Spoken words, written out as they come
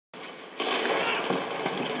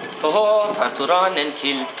Oh, time to run and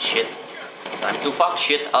kill shit. Time to fuck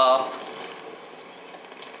shit up.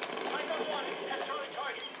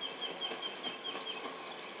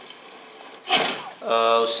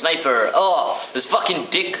 Oh, sniper. Oh, this fucking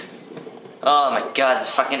dick. Oh my god, this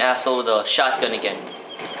fucking asshole with a shotgun again.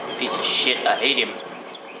 Piece of shit, I hate him.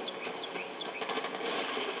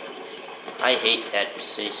 I hate that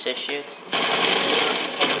piece of shit.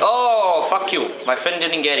 Oh, fuck you. My friend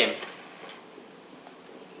didn't get him.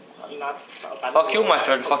 Fuck you, my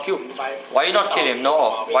friend, fuck you. Why you not kill him?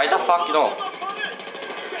 No. Why the fuck no?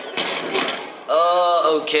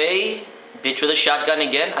 Okay. Bitch with a shotgun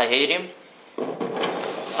again. I hate him.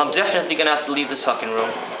 I'm definitely gonna have to leave this fucking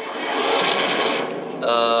room.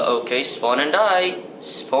 Okay. Spawn and die.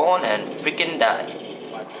 Spawn and freaking die.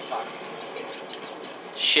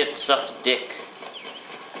 Shit sucks dick.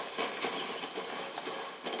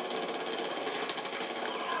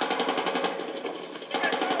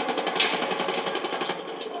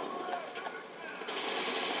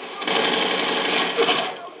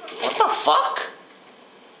 What the fuck?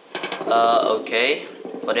 Okay.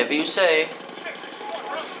 Whatever you say.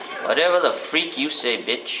 Whatever the freak you say,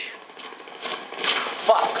 bitch.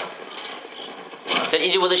 Fuck. It's an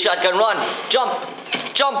idiot with a shotgun. Run. Jump.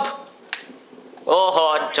 Jump.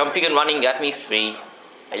 Oh, jumping and running got me free.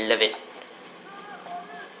 I love it.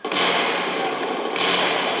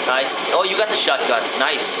 Nice. Oh, you got the shotgun.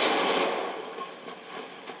 Nice.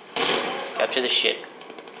 Capture the shit.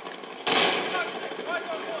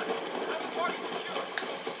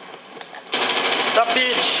 What's up,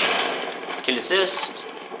 bitch? Kill assist.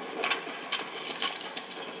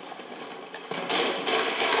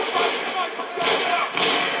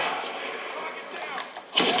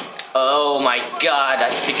 Oh my god, I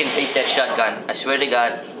freaking hate that shotgun. I swear to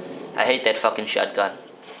god, I hate that fucking shotgun.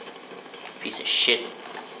 Piece of shit.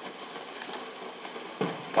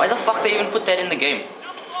 Why the fuck they even put that in the game?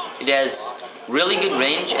 It has really good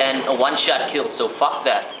range and a one-shot kill, so fuck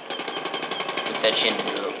that. Put that shit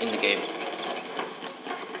in the game.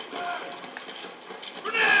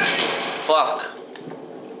 Fuck.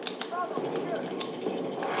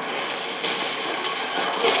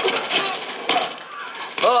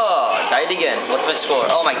 Oh, died again. What's my score?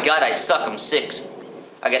 Oh my god, I suck. I'm 6th.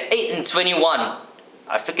 I got 8 and 21.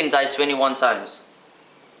 I freaking died 21 times.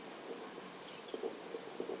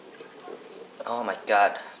 Oh my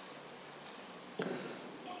god.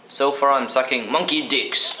 So far I'm sucking monkey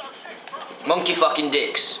dicks. Monkey fucking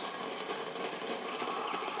dicks.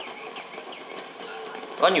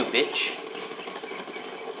 Run, you bitch.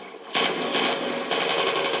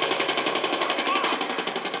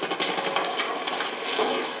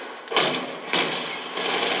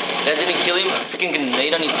 That didn't kill him. A freaking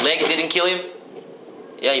grenade on his leg didn't kill him.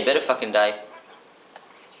 Yeah, you better fucking die.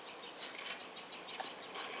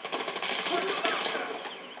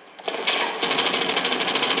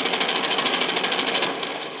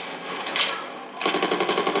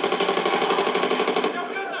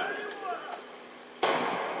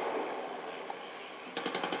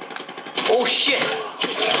 Oh shit!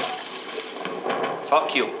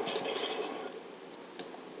 Fuck you.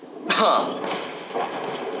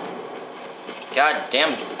 God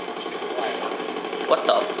damn it. What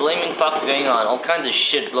the flaming fuck's going on? All kinds of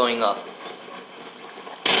shit blowing up.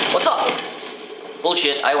 What's up?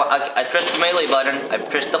 Bullshit. I pressed the melee button. I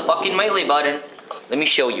pressed the fucking melee button. Let me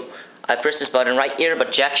show you. I pressed this button right here,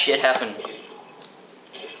 but jack shit happened.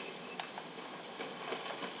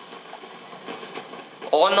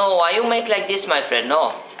 Oh no, why you make like this, my friend? No.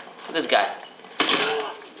 Look at this guy.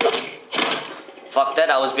 Fuck that,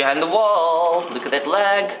 I was behind the wall. Look at that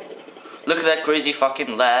lag. Look at that crazy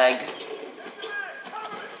fucking lag.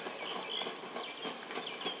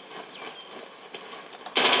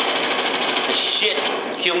 Piece of shit.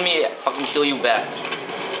 You kill me, I fucking kill you back.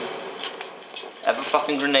 Have a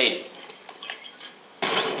fucking grenade.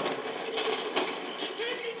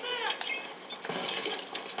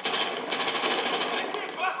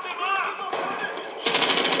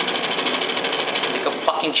 Take a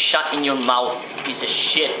fucking shot in your mouth, piece of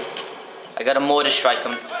shit. I got a mortar strike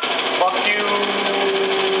him. Fuck you!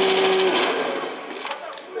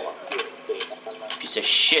 Piece of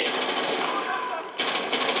shit.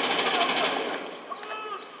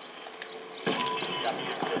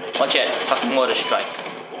 Watch out, fucking mortar strike.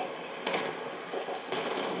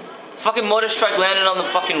 Fucking mortar strike landed on the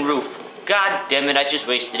fucking roof. God damn it, I just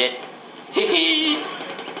wasted it. Hehe.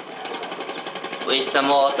 Waste a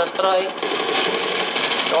mortar strike.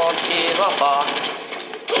 Don't give a fuck.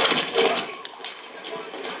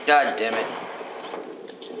 God damn it.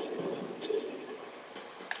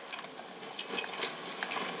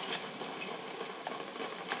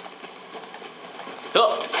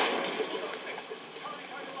 Oh.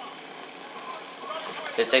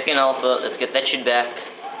 They're taking Alpha. Let's get that shit back.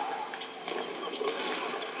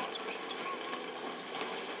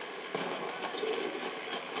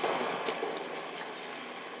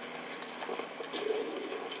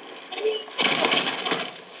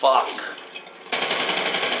 Fuck.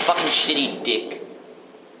 Fucking shitty dick.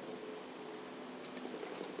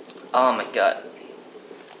 Oh my god.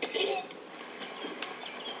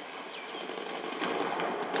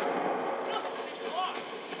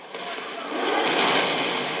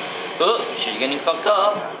 Oh, she's getting fucked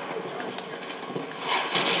up.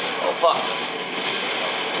 Oh fuck.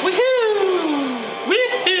 Woohoo!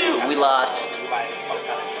 Woohoo! We lost.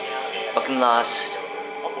 Fucking lost.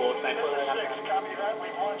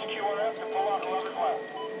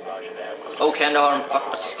 Oh, Kandahar,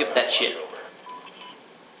 fuck, skip that shit.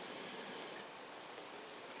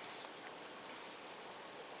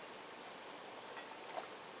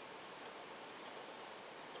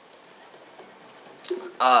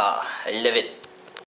 Ah, I love it.